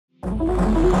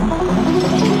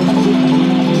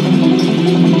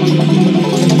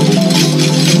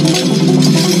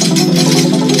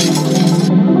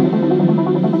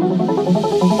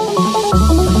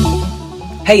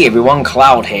Hey everyone,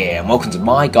 Cloud here, and welcome to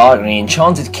my guide on the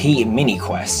Enchanted Key mini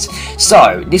quest.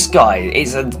 So, this guide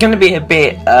is going to be a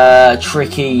bit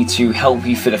tricky to help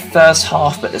you for the first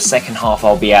half, but the second half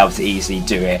I'll be able to easily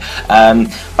do it.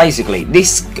 Basically,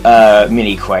 this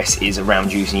mini quest is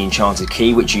around using the Enchanted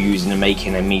Key, which you use in the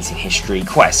making a meeting history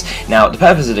quest. Now, the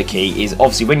purpose of the key is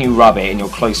obviously when you rub it and you're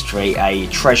close to a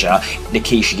treasure, the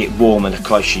key should get warmer the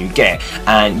closer you get,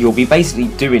 and you'll be basically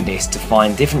doing this to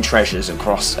find different treasures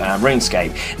across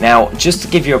RuneScape. Now, just to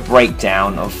give you a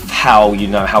breakdown of how you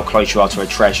know how close you are to a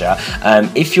treasure,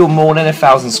 if you're more than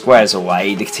 1,000 squares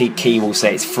away, the key will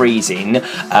say it's freezing.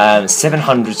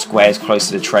 700 squares close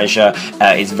to the treasure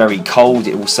is very cold.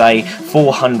 It will say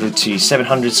 400 to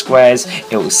 700 squares,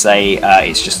 it will say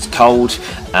it's just cold.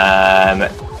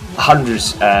 100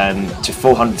 to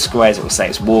 400 squares, it will say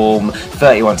it's warm.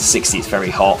 31 to 60, it's very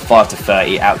hot. 5 to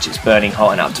 30, ouch, it's burning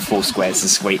hot. And up to 4 squares, the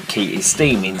sweet key is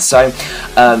steaming. So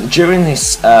during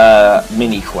this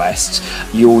mini quest,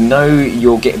 you'll know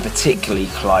you're getting particularly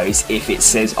close if it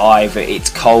says either it's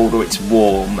cold or it's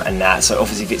warm and that. So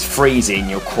obviously if it's freezing,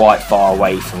 you're quite far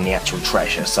away from the actual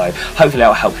treasure. So hopefully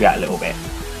that'll help you out a little bit.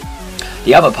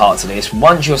 The other parts of this,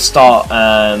 once you start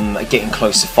getting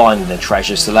close to finding the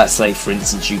treasure, so let's say for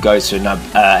instance you go to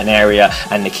an area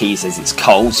and the key says it's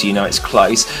cold, so you know it's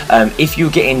close. If you're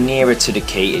getting nearer to the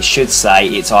key, it should say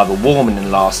it's either warmer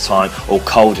than last time or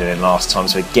colder than last time,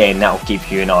 so again that will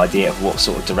give you an idea of what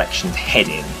sort of direction to head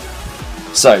in.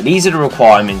 So these are the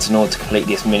requirements in order to complete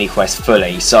this mini quest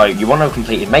fully. So you want to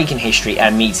complete your making history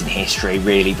and meeting history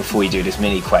really before you do this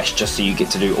mini quest, just so you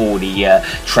get to do all the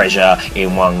treasure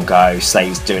in one go,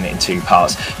 saves doing it in 2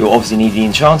 parts. You'll obviously need the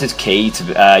Enchanted Key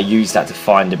to use that to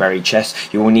find the buried chest.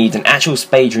 You will need an actual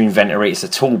spade or inventory. It's a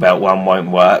tool belt one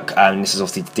won't work, and this is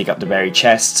obviously to dig up the buried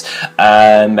chests.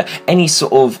 Any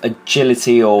sort of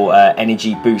agility or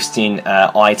energy boosting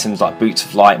items like boots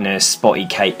of lightness, spotty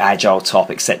cape, agile top,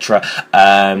 etc.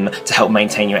 To help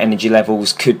maintain your energy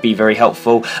levels could be very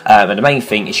helpful, and the main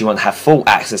thing is you want to have full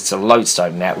access to the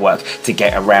Lodestone network to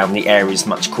get around the areas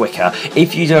much quicker.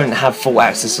 If you don't have full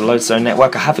access to the Lodestone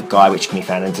network, I have a guide which can be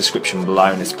found in the description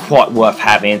below, and it's quite worth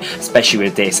having, especially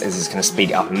with this, as it's going to speed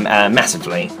it up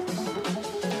massively.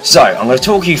 So, I'm going to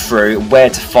talk you through where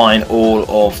to find all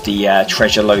of the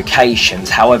treasure locations.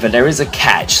 However, there is a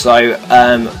catch. So,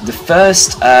 the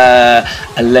first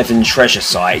 11 treasure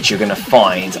sites you're going to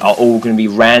find are all going to be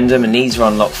random, and these are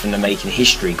unlocked from the Making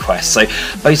History quest. So,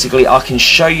 basically, I can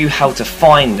show you how to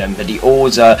find them, but the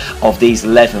order of these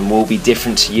 11 will be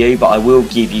different to you, but I will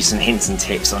give you some hints and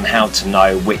tips on how to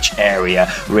know which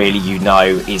area really you know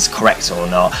is correct or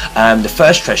not. The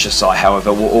first treasure site,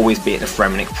 however, will always be at the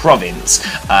Fremenic province.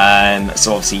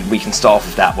 So obviously we can start off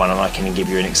with that one, and I can give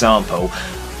you an example.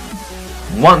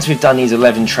 Once we've done these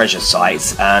 11 treasure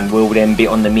sites, we'll then be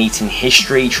on the meeting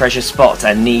history treasure spots,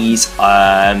 and these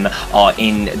are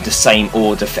in the same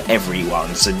order for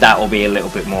everyone, so that will be a little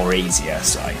bit more easier.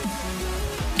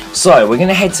 So we're going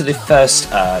to head to the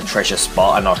first treasure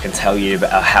spot, and I can tell you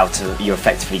about how you're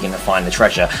effectively going to find the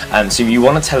treasure. So you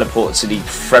want to teleport to the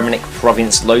Fremenic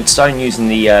province Lodestone using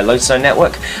the Lodestone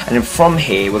network, and then from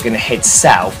here we're going to head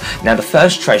south. Now the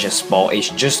first treasure spot is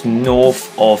just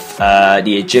north of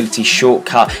the agility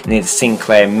shortcut near the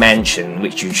Sinclair mansion,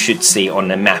 which you should see on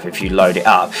the map if you load it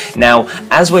up. Now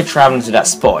as we're traveling to that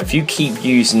spot, if you keep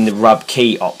using the rub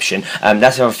key option,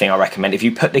 that's the other thing I recommend. If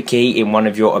you put the key in one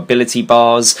of your ability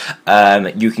bars,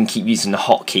 you can keep using the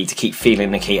hotkey to keep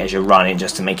feeling the key as you're running,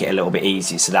 just to make it a little bit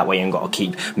easier, so that way you haven't got to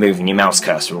keep moving your mouse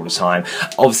cursor all the time.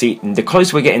 Obviously the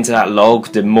closer we get into that log,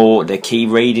 the more the key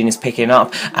reading is picking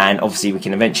up, and obviously we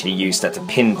can eventually use that to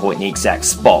pinpoint the exact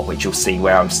spot, which you'll see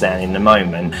where I'm standing in a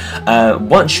moment.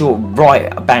 Once you're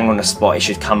right bang on the spot, it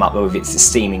should come up with it's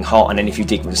steaming hot, and then if you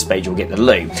dig with the spade you'll get the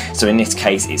loot. So in this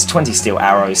case it's 20 steel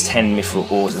arrows, 10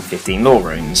 mithril ores and 15 lore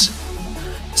runes.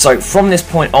 So from this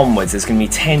point onwards there's going to be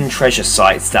 10 treasure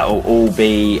sites that will all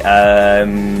be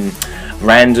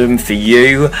random for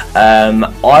you.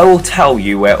 I will tell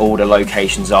you where all the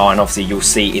locations are, and obviously you'll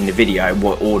see in the video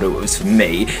what order it was for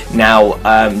me. Now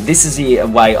this is the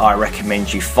way I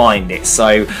recommend you find it.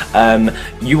 So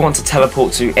you want to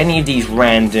teleport to any of these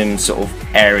random sort of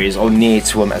areas or near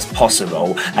to them as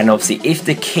possible, and obviously if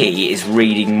the key is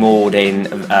reading more than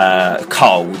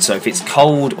cold, so if it's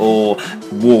cold or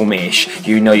warmish,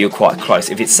 you know you're quite close.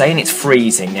 If it's saying it's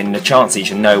freezing, then the chances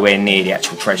you're nowhere near the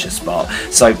actual treasure spot.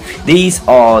 So these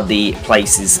are the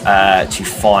places to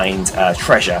find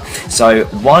treasure. So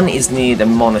one is near the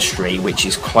monastery, which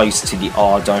is close to the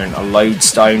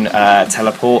Lodestone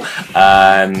teleport.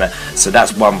 So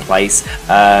that's one place.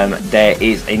 There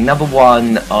is another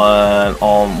one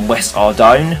on West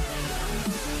Ardone.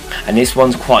 and this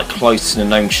one's quite close to the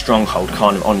Gnome Stronghold,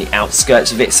 kind of on the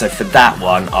outskirts of it. So for that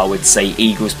one, I would say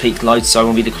Eagle's Peak Lodestone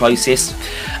will be the closest.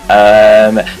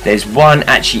 There's one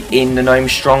actually in the Gnome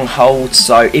Stronghold,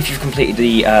 so if you've completed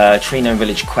the Tree Gnome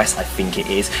Village quest, I think it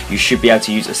is, you should be able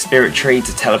to use a spirit tree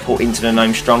to teleport into the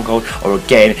Gnome Stronghold, or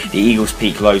again, the Eagle's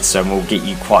Peak Lodestone will get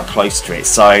you quite close to it.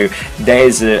 So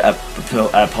there's a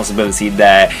possibility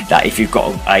there that if you've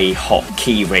got a hot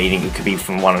key reading, it could be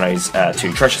from one of those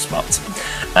two treasure spots.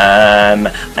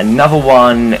 Another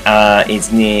one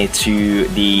is near to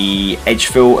the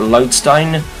Edgefield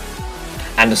Lodestone,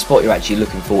 and the spot you're actually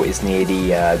looking for is near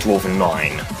the Dwarven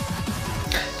Mine.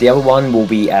 The other one will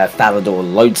be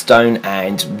Falador Lodestone,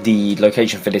 and the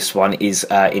location for this one is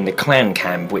in the Clan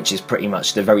Camp, which is pretty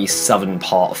much the very southern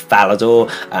part of Falador,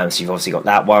 so you've obviously got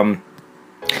that one.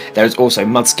 There's also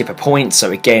Mudskipper Point,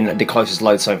 so again, the closest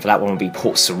lodestone for that one will be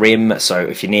Port Sarim, so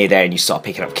if you're near there and you start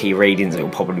picking up key readings, it will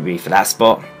probably be for that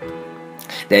spot.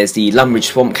 There's the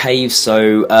Lumbridge Swamp Cave,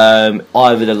 so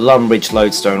either the Lumbridge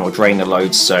Lodestone or Drainer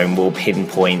Lodestone will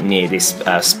pinpoint near this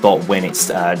spot when it's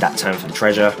that turn for the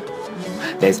treasure.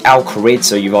 There's Alcarid,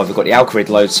 so you've either got the Alcarid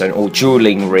Lodestone or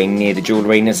Dueling Ring near the Jewel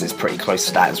Arenas, it's pretty close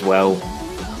to that as well.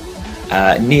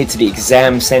 Near to the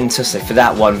Exam Centre, so for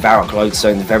that one, Varrock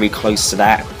Lodestone is very close to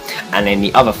that. And then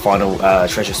the other final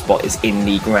treasure spot is in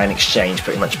the Grand Exchange,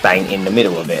 pretty much bang in the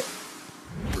middle of it.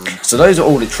 So those are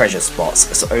all the treasure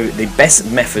spots. So the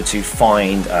best method to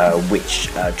find which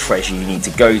treasure you need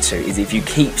to go to is if you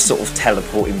keep sort of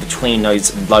teleporting between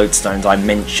those lodestones I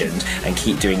mentioned and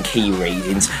keep doing key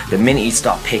readings. The minute you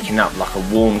start picking up like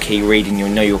a warm key reading, you'll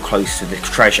know you're close to the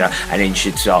treasure, and then you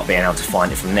should start being able to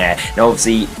find it from there. Now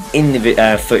obviously in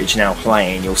the footage now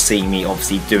playing, you'll see me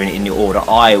obviously doing it in the order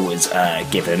I was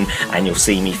given, and you'll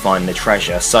see me find the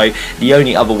treasure. So the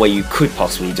only other way you could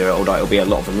possibly do it, although it'll be a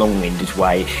lot of a long-winded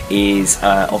way, is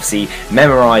obviously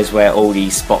memorize where all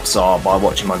these spots are by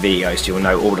watching my videos, so you'll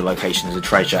know all the locations of the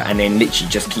treasure, and then literally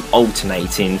just keep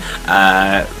alternating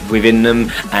within them,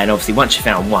 and obviously once you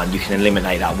found one, you can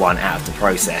eliminate that one out of the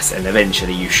process, and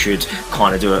eventually you should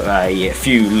kind of do a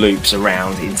few loops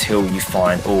around until you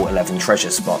find all 11 treasure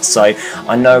spots. So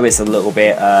I know it's a little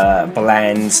bit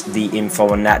bland, the info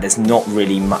on that. There's not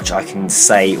really much I can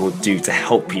say or do to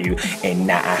help you in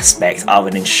that aspect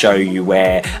other than show you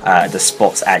where the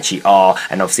spots actually are,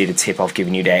 and obviously the tip I've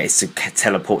given you there is to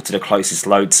teleport to the closest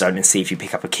lodestone and see if you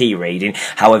pick up a key reading.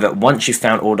 However, once you've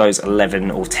found all those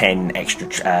 11 or 10 extra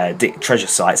treasure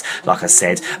sites, like I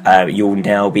said, you'll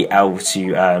now be able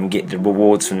to get the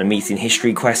rewards from the Meeting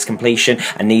History quest completion,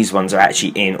 and these ones are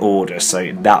actually in order,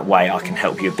 so that way I can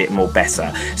help you a bit more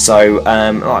better. So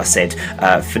like I said,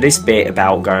 for this bit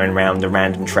about going around the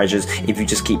random treasures, if you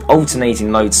just keep alternating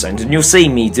lodestones, and you'll see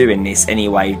me doing this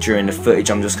anyway during the footage,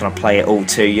 I'm just going to play it all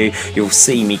to you. You'll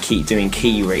see me keep doing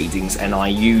key readings, and I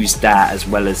use that as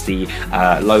well as the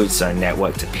lodestone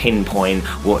network to pinpoint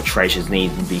what treasures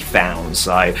need to be found.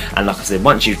 So, and like I said,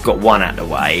 once you've got one out of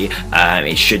the way,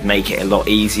 it should make it a lot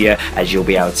easier, as you'll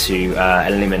be able to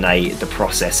eliminate the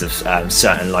process of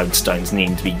certain lodestones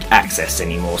needing to be accessed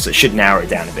anymore, so it should narrow it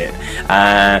down a bit.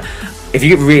 If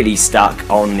you get really stuck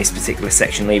on this particular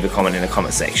section, leave a comment in the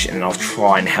comment section and I'll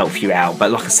try and help you out.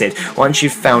 But like I said, once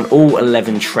you've found all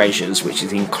 11 treasures, which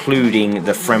is including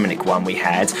the Fremenic one we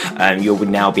had, you will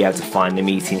now be able to find the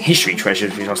Meeting History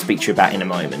treasures, which I'll speak to you about in a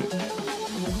moment.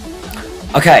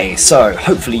 Okay, so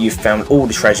hopefully you've found all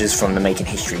the treasures from the Making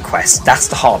History quest. That's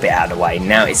the hard bit out of the way.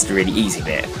 Now it's the really easy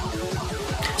bit.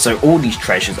 So all these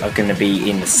treasures are going to be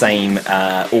in the same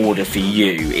order for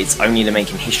you. It's only the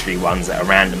Making History ones that are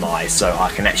randomised, so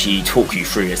I can actually talk you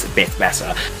through this a bit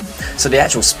better. So the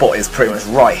actual spot is pretty much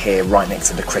right here, right next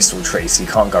to the crystal tree, so you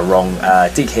can't go wrong.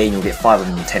 Dig here and you'll get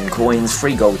 510 coins,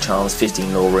 3 gold charms,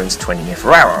 15 lore runes, 20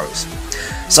 mithril arrows.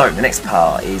 So the next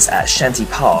part is at Shanty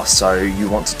Pass, so you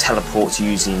want to teleport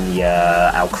using the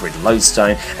Alcarid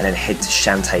Lodestone and then head to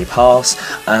Shanty Pass,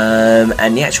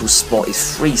 and the actual spot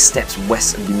is 3 steps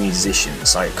west of the Musician,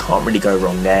 so you can't really go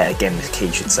wrong there. Again, the key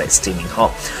should say it's steaming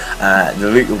hot. The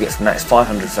loot you'll get from that is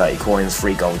 530 coins,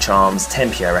 3 gold charms,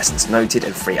 10 pure essence noted,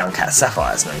 and 3 uncut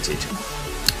sapphires noted.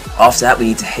 After that, we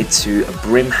need to head to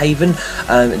Brimhaven.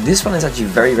 This one is actually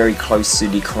very, very close to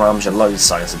the Karamja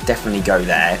Lodestone, so definitely go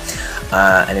there.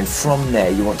 And then from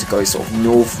there, you want to go sort of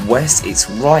northwest. It's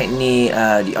right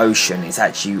near the ocean. It's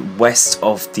actually west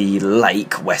of the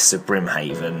lake, west of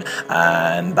Brimhaven.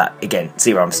 But again,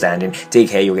 see where I'm standing. Dig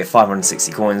here, you'll get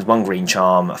 560 coins, 1 green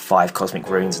charm, 5 cosmic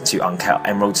runes, and 2 uncut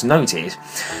emeralds noted.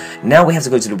 Now we have to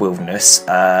go to the wilderness.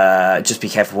 Just be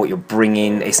careful what you're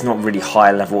bringing. It's not really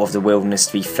high level of the wilderness,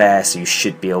 to be fair, so you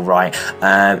should be alright.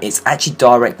 It's actually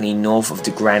directly north of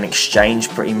the Grand Exchange,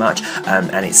 pretty much,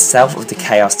 and it's south of the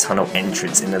Chaos Tunnel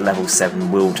entrance in the level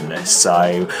 7 wilderness.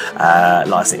 So,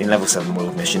 like I said, in level 7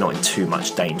 wilderness, you're not in too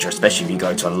much danger, especially if you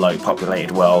go to a low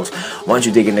populated world. Once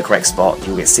you dig in the correct spot,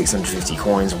 you'll get 650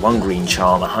 coins, 1 green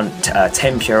charm,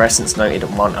 10 pure essence noted,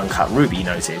 and 1 uncut ruby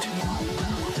noted.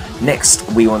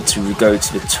 Next, we want to go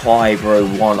to the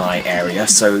Twibro One-Eye area,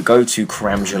 so go to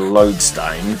Karamja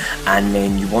Lodestone, and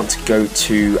then you want to go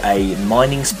to a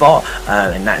mining spot,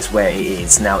 and that's where it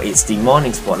is. Now, it's the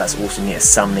mining spot that's also near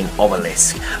Summoning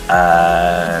Obelisk.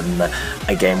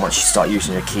 Again, once you start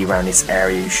using your key around this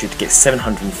area, you should get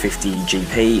 750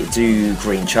 GP, 2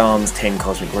 green charms, 10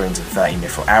 cosmic runes, and 30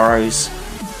 mithril arrows.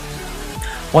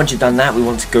 Once you've done that, we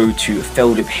want to go to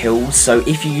Feldip Hills. So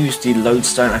if you use the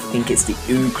lodestone, I think it's the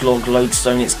Ooglog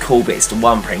lodestone it's called, but it's the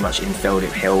one pretty much in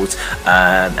Feldip Hills.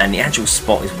 And the actual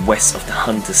spot is west of the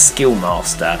Hunter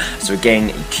Skillmaster. So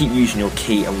again, keep using your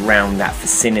key around that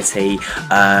vicinity.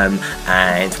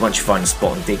 And once you find a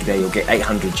spot and dig there, you'll get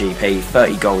 800 GP,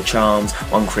 30 gold charms,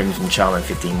 1 crimson charm, and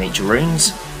 15 nature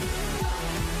runes.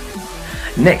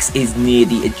 Next is near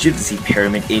the Agility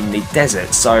Pyramid in the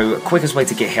desert. So quickest way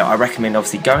to get here, I recommend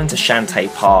obviously going to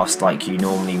Shantae Pass like you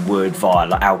normally would via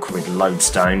like Alcarid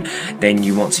Lodestone. Then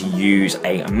you want to use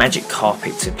a magic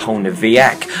carpet to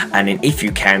Polnaviac, and then if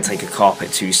you can, take a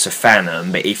carpet to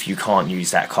Sophanum. But if you can't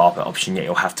use that carpet option yet,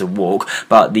 you'll have to walk.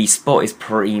 But the spot is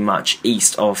pretty much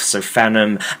east of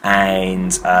Sophanum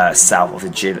and south of the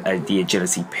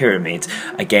Agility Pyramid.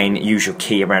 Again, use your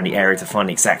key around the area to find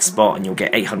the exact spot, and you'll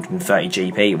get 830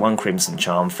 GP, 1 crimson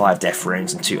charm, 5 death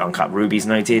runes, and 2 uncut rubies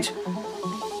noted.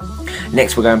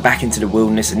 Next, we're going back into the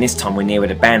wilderness, and this time we're near where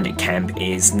the bandit camp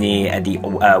is, near the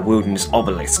wilderness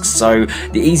obelisk. So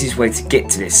the easiest way to get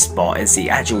to this spot is the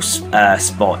actual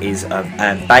spot is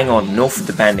bang on north of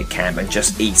the bandit camp and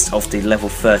just east of the level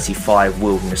 35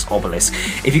 wilderness obelisk.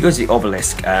 If you go to the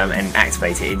obelisk and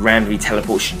activate it, it randomly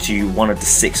teleports you to one of the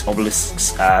 6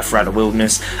 obelisks throughout the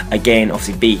wilderness. Again,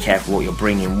 obviously be careful what you're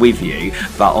bringing with you,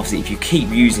 but obviously if you keep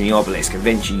using the obelisk,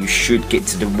 eventually you should get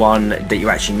to the one that you're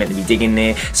actually meant to be digging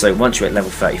near. So once you're at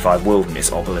level 35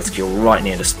 wilderness obelisk, you're right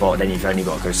near the spot. Then you've only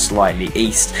got to go slightly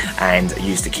east and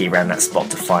use the key around that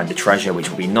spot to find the treasure, which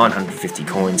will be 950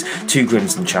 coins, 2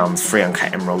 crimson charms, 3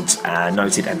 uncut emeralds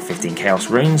noted, and 15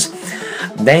 chaos runes.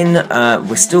 Then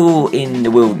we're still in the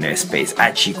wilderness, but it's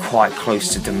actually quite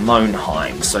close to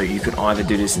Demonheim, so you can either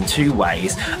do this in 2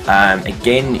 ways.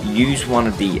 Again, use one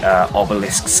of the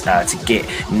obelisks to get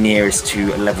nearest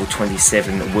to level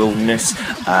 27 wilderness.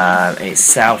 It's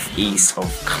southeast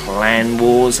of Clan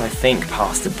Wars, I think,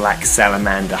 past the Black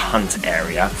Salamander Hunt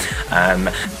area.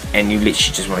 And you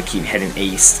literally just want to keep heading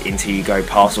east until you go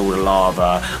past all the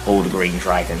lava, all the green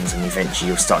dragons, and eventually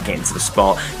you'll start getting to the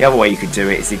spot. The other way you could do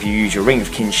it is if you use your Ring of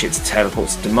Kinship to teleport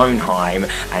to Demonheim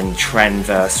and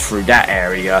transverse through that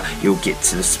area, you'll get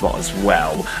to the spot as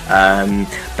well.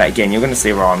 But again, you're going to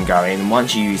see where I'm going.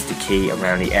 Once you use the key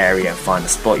around the area and find the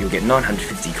spot, you'll get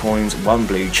 950 coins, 1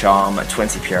 blue charm,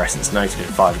 20 pure essence noted,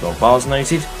 and 5 gold bars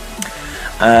noted.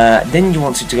 Then you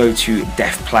want to go to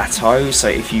Death Plateau, so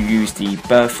if you use the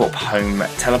Burthorpe Home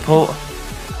teleport,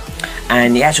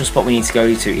 and the actual spot we need to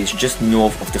go to is just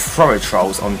north of the Thrower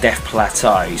Trolls on Death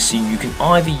Plateau. So you can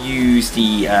either use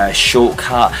the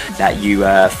shortcut that you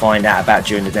find out about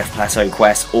during the Death Plateau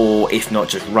quest, or if not,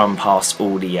 just run past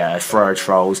all the Thrower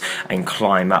Trolls and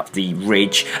climb up the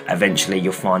ridge. Eventually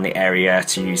you'll find the area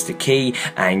to use the key,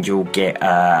 and you'll get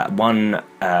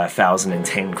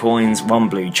 1,010 coins, 1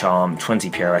 blue charm, 20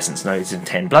 pure essence nodes, and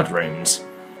 10 blood runes.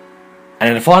 And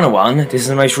then the final one, this is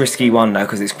the most risky one though,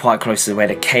 because it's quite close to where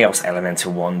the Chaos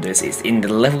Elemental wanders. It's in the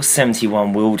level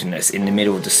 71 wilderness in the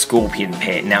middle of the Scorpion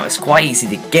Pit. Now it's quite easy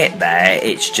to get there,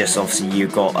 it's just obviously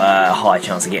you've got a high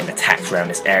chance of getting attacked around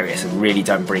this area, so really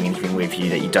don't bring anything with you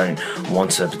that you don't want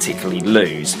to particularly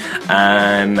lose.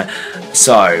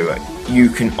 So you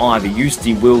can either use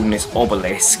the Wilderness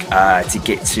Obelisk to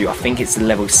get to, I think it's the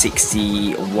level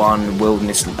 61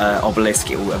 Wilderness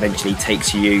Obelisk it will eventually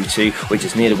takes you to, which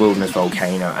is near the Wilderness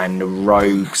Volcano and the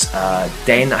Rogue's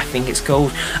Den, I think it's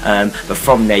called. But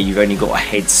from there you've only got to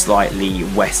head slightly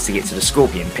west to get to the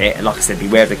Scorpion Pit. And like I said,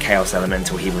 beware of the Chaos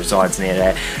Elemental, he resides near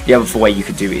there. The other way you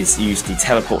could do it is use the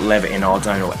Teleport Lever in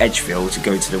Ardona or Edgefield to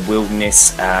go to the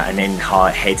Wilderness and then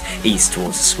head east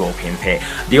towards the Scorpion Pit.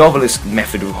 The Obelisk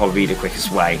method will probably be the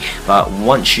quickest way. But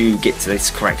once you get to this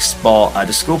correct spot,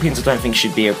 the Scorpions I don't think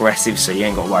should be aggressive, so you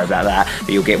ain't got to worry about that.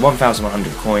 But you'll get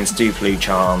 1,100 coins, 2 blue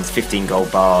charms, 15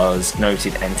 gold bars,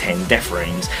 noted, and 10 death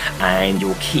rings, and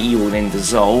your key will then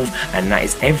dissolve, and that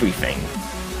is everything.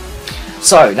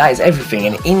 So that is everything,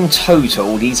 and in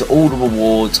total these are all the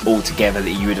rewards altogether that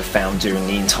you would have found during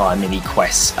the entire mini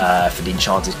quests for the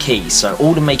Enchanted Key. So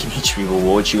all the Making History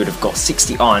rewards, you would have got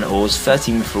 60 Iron Ores,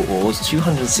 30 Mithril Ores,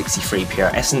 263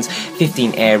 Pure Essence,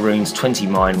 15 Air Runes, 20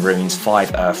 Mine Runes,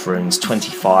 5 Earth Runes,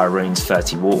 20 Fire Runes,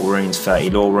 30 Water Runes,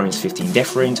 30 Lore Runes, 15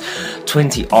 Death Runes,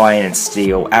 20 Iron and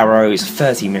Steel Arrows,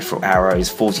 30 Mithril Arrows,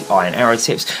 40 Iron Arrow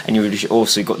Tips, and you would have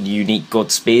also got the unique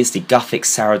God Spears, the Guthic,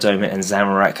 Saradoma and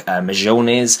Zamorak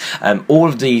all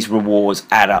of these rewards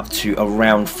add up to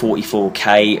around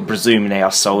 44k, presuming they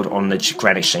are sold on the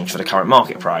Grand Exchange for the current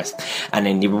market price. And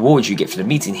then the rewards you get for the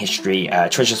Meeting History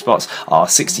treasure spots are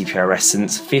 60 Pure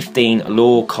Essence, 15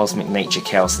 Lore, Cosmic Nature,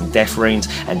 Chaos and Death Runes,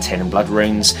 and 10 Blood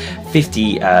Runes,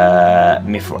 50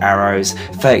 Mithril Arrows,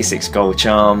 36 Gold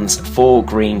Charms, 4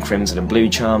 Green, Crimson and Blue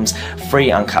Charms,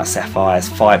 3 Uncut Sapphires,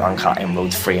 5 Uncut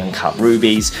Emeralds, 3 Uncut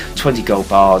Rubies, 20 Gold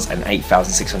Bars and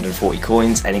 8,640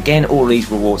 coins. And again, all of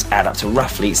these rewards add up to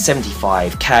roughly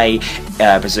 75k,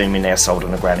 presuming they are sold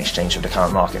on the Grand Exchange of the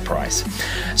current market price.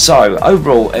 So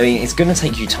overall, I mean, it's going to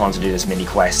take you time to do this mini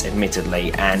quest,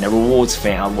 admittedly, and the rewards for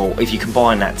it, well, if you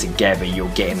combine that together, you're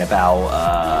getting about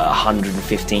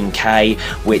 115k,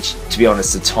 which, to be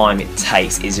honest, the time it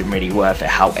takes isn't really worth it.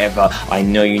 However, I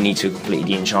know you need to complete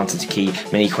the Enchanted Key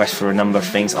mini quest for a number of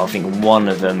things. I think one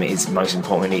of them is, most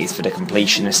importantly, is for the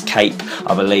Completionist Cape,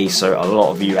 I believe. So a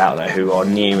lot of you out there who are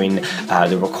nearing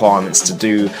the requirements to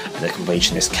do the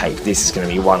Completionist Cape, this is going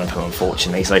to be one of them,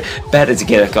 unfortunately. So better to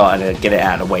get it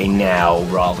out of the way now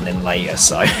rather than later.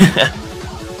 So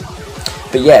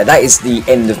but yeah, that is the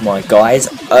end of my guide.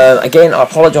 Again, I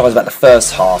apologise about the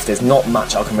first half. There's not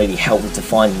much I can really help with to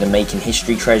find in the Making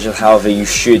History treasures. However, you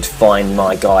should find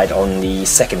my guide on the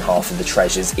second half of the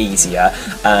treasures easier.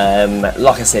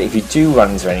 Like I said, if you do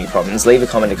run into any problems, leave a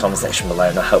comment in the comment section below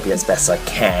and I'll help you as best I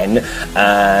can.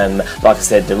 Like I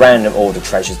said, the random order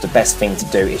treasures, the best thing to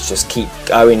do is just keep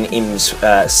going in,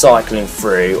 cycling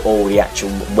through all the actual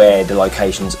where the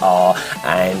locations are,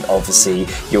 and obviously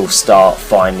you'll start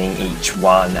finding each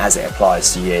one as it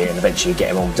applies to you, and eventually get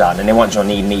them all done. And then once you're on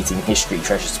the Meeting History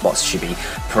treasure spots, it should be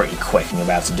pretty quick and you'll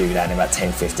be able to do that in about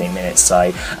 10-15 minutes.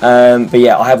 So but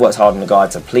yeah, I have worked hard on the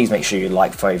guide, so please make sure you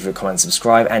like, favorite, comment,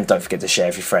 subscribe, and don't forget to share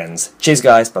with your friends. Cheers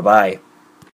guys, bye bye.